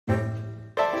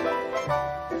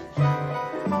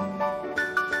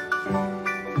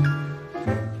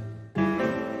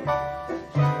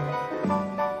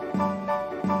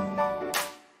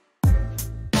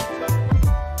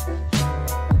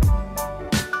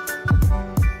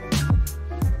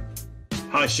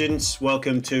Hi students,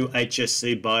 welcome to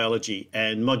HSC Biology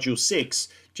and Module 6,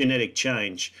 Genetic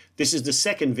Change. This is the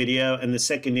second video and the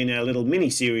second in our little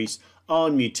mini-series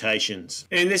on mutations.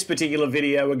 In this particular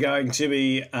video we're going to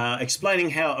be explaining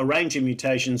how a range of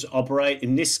mutations operate,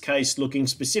 in this case looking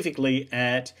specifically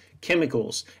at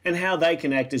chemicals and how they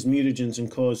can act as mutagens and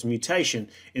cause mutation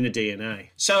in the DNA.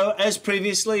 So as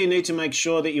previously, you need to make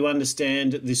sure that you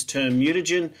understand this term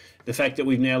mutagen, the fact that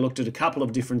we've now looked at a couple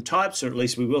of different types, or at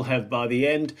least we will have by the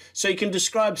end, so you can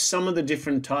describe some of the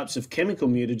different types of chemical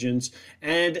mutagens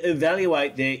and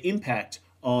evaluate their impact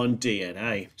on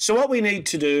DNA. So what we need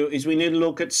to do is we need to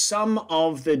look at some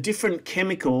of the different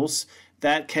chemicals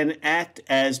that can act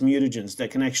as mutagens, that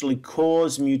can actually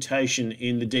cause mutation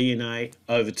in the DNA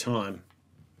over time.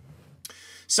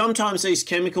 Sometimes these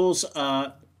chemicals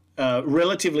are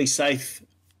relatively safe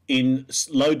in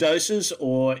low doses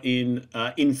or in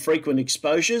infrequent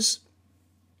exposures,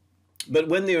 but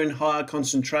when they're in higher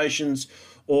concentrations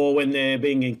or when they're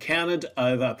being encountered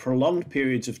over prolonged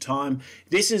periods of time,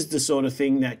 this is the sort of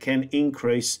thing that can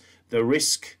increase the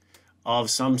risk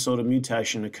of some sort of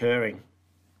mutation occurring.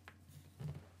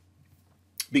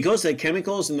 Because they're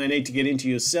chemicals and they need to get into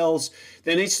your cells,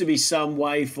 there needs to be some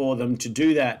way for them to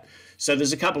do that. So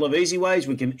there's a couple of easy ways.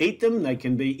 We can eat them, they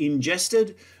can be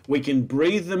ingested, we can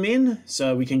breathe them in,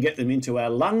 so we can get them into our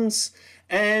lungs,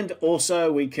 and also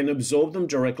we can absorb them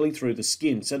directly through the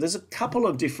skin. So there's a couple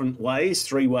of different ways,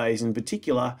 3 ways in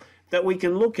particular, that we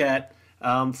can look at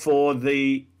for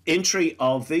the entry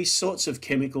of these sorts of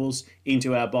chemicals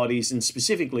into our bodies and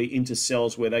specifically into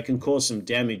cells where they can cause some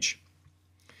damage.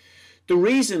 The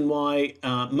reason why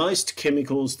most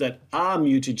chemicals that are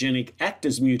mutagenic act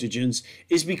as mutagens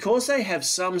is because they have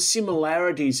some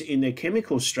similarities in their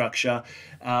chemical structure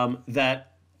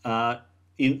that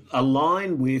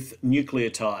align with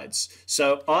nucleotides.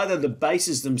 So either the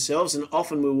bases themselves, and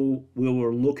often we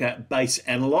will look at base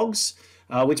analogues,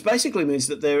 which basically means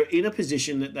that they're in a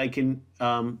position that they can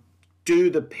do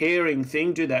the pairing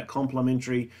thing, do that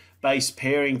complementary base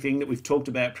pairing thing that we've talked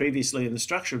about previously in the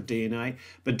structure of DNA,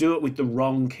 but do it with the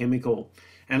wrong chemical.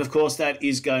 And of course that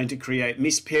is going to create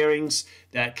mispairings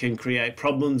that can create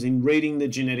problems in reading the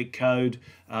genetic code,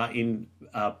 in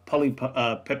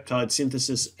polypeptide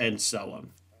synthesis, and so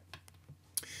on.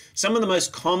 Some of the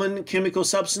most common chemical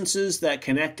substances that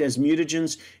can act as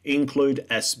mutagens include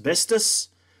asbestos,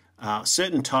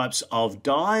 certain types of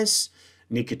dyes,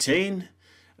 nicotine.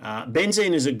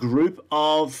 Benzene is a group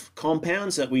of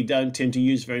compounds that we don't tend to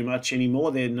use very much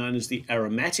anymore. They're known as the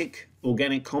aromatic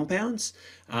organic compounds.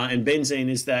 And benzene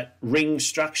is that ring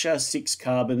structure, 6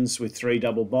 carbons with 3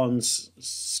 double bonds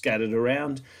scattered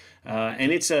around.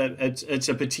 And it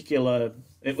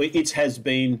has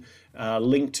been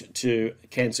linked to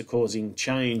cancer-causing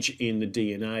change in the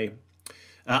DNA.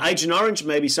 Agent Orange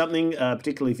may be something,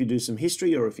 particularly if you do some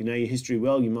history, or if you know your history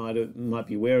well, you might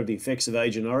be aware of the effects of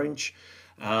Agent Orange.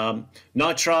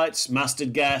 Nitrites,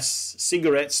 mustard gas,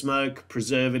 cigarette smoke,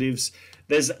 preservatives.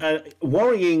 There's a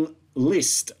worrying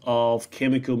list of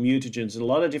chemical mutagens and a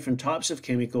lot of different types of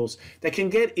chemicals that can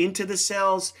get into the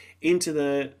cells, into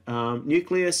the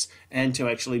nucleus, and to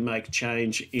actually make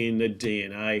change in the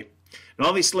DNA. And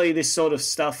obviously this sort of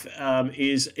stuff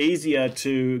is easier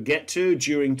to get to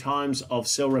during times of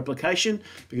cell replication,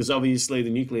 because obviously the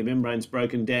nuclear membrane's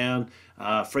broken down,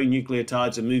 free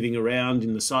nucleotides are moving around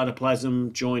in the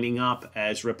cytoplasm, joining up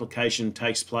as replication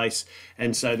takes place.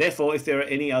 And so therefore, if there are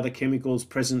any other chemicals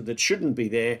present that shouldn't be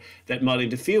there that might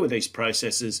interfere with these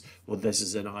processes, well, this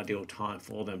is an ideal time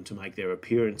for them to make their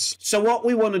appearance. So what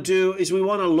we want to do is we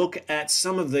want to look at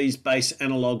some of these base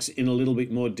analogues in a little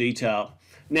bit more detail.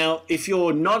 Now, if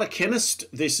you're not a chemist,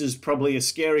 this is probably a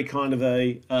scary kind of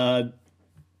a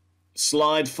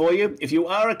slide for you. If you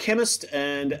are a chemist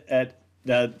and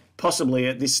possibly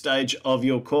at this stage of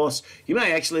your course, you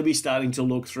may actually be starting to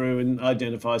look through and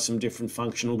identify some different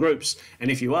functional groups. And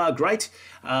if you are, great.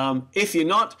 If you're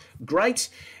not, great.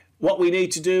 What we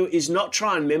need to do is not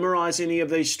try and memorize any of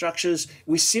these structures.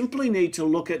 We simply need to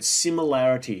look at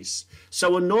similarities.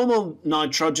 So a normal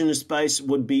nitrogenous base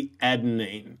would be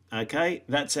adenine, okay?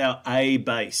 That's our A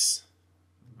base.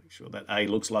 Make sure that A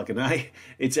looks like an A.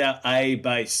 It's our A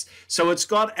base. So it's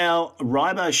got our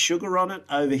ribose sugar on it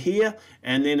over here,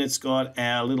 and then it's got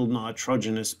our little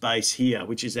nitrogenous base here,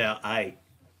 which is our A.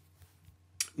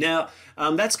 Now,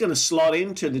 that's going to slot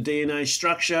into the DNA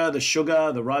structure. The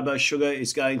sugar, the ribose sugar,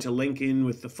 is going to link in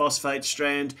with the phosphate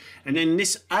strand. And then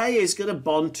this A is going to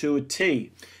bond to a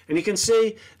T. And you can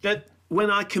see that when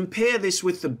I compare this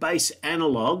with the base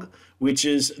analog, which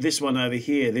is this one over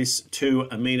here, this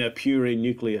 2-aminopurine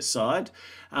nucleoside,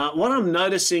 what I'm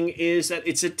noticing is that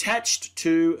it's attached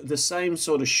to the same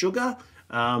sort of sugar,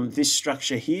 This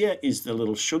structure here is the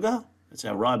little sugar. It's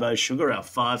our ribose sugar, our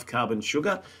 5-carbon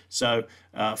sugar. So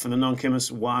for the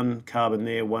non-chemist, 1 carbon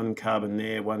there, 1 carbon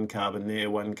there, 1 carbon there,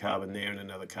 1 carbon there, and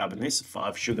another carbon there. So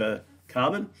 5 sugar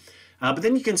carbon. But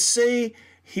then you can see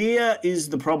here is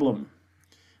the problem.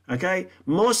 Okay,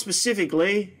 more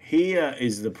specifically, here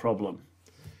is the problem.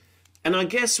 And I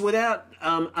guess without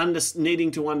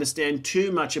needing to understand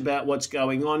too much about what's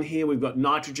going on here, we've got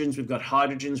nitrogens, we've got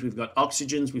hydrogens, we've got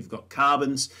oxygens, we've got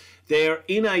carbons. They're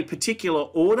in a particular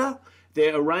order,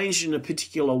 they're arranged in a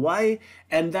particular way,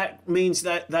 and that means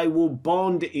that they will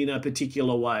bond in a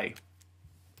particular way.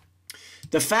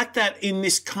 The fact that in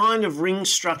this kind of ring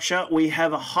structure, we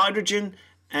have a hydrogen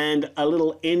and a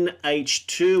little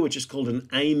NH2, which is called an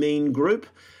amine group.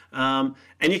 And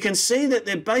you can see that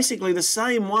they're basically the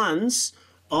same ones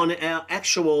on our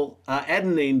actual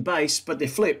adenine base, but they're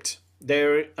flipped.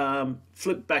 They're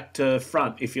flipped back to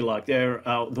front, if you like. They're,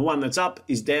 the one that's up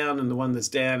is down and the one that's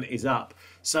down is up.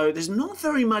 So there's not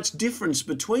very much difference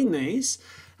between these,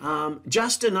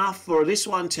 just enough for this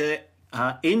one to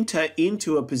enter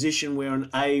into a position where an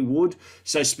A would.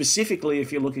 So specifically,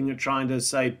 if you're looking at trying to,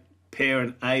 say, pair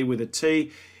an A with a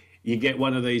T, you get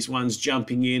one of these ones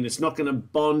jumping in. It's not going to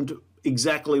bond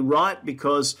exactly right,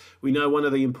 because we know one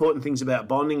of the important things about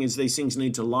bonding is these things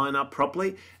need to line up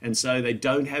properly, and so they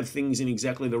don't have things in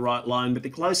exactly the right line, but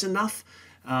they're close enough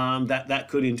that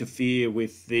could interfere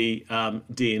with the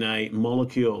DNA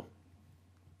molecule.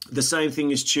 The same thing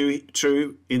is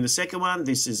true in the second one.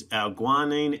 This is our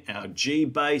guanine, our G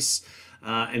base.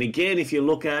 And again, if you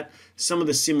look at some of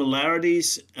the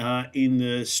similarities in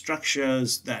the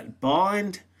structures that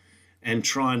bind and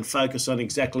try and focus on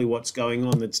exactly what's going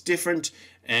on that's different,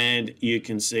 and you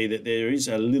can see that there is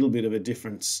a little bit of a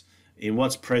difference in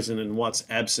what's present and what's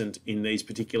absent in these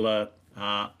particular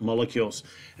molecules.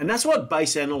 And that's what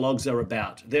base analogues are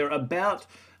about. They're about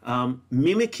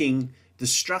mimicking the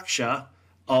structure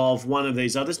of one of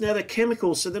these others. Now, they're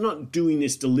chemicals, so they're not doing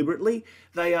this deliberately.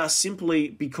 They are simply,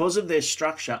 because of their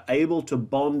structure, able to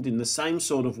bond in the same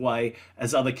sort of way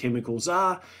as other chemicals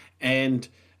are, and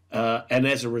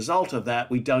as a result of that,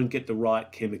 we don't get the right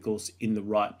chemicals in the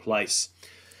right place.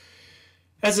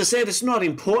 As I said, it's not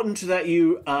important that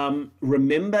you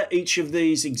remember each of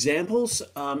these examples.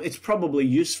 It's probably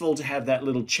useful to have that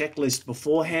little checklist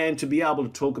beforehand to be able to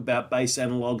talk about base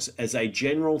analogues as a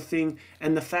general thing,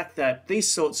 and the fact that these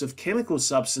sorts of chemical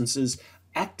substances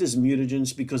act as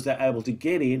mutagens because they're able to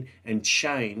get in and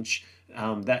change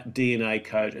that DNA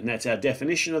code. And that's our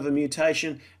definition of a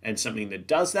mutation, and something that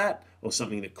does that, or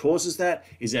something that causes that,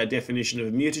 is our definition of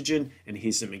a mutagen. And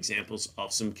here's some examples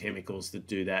of some chemicals that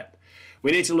do that.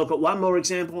 We need to look at one more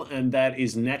example, and that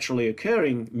is naturally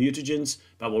occurring mutagens,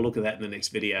 but we'll look at that in the next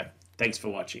video. Thanks for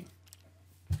watching.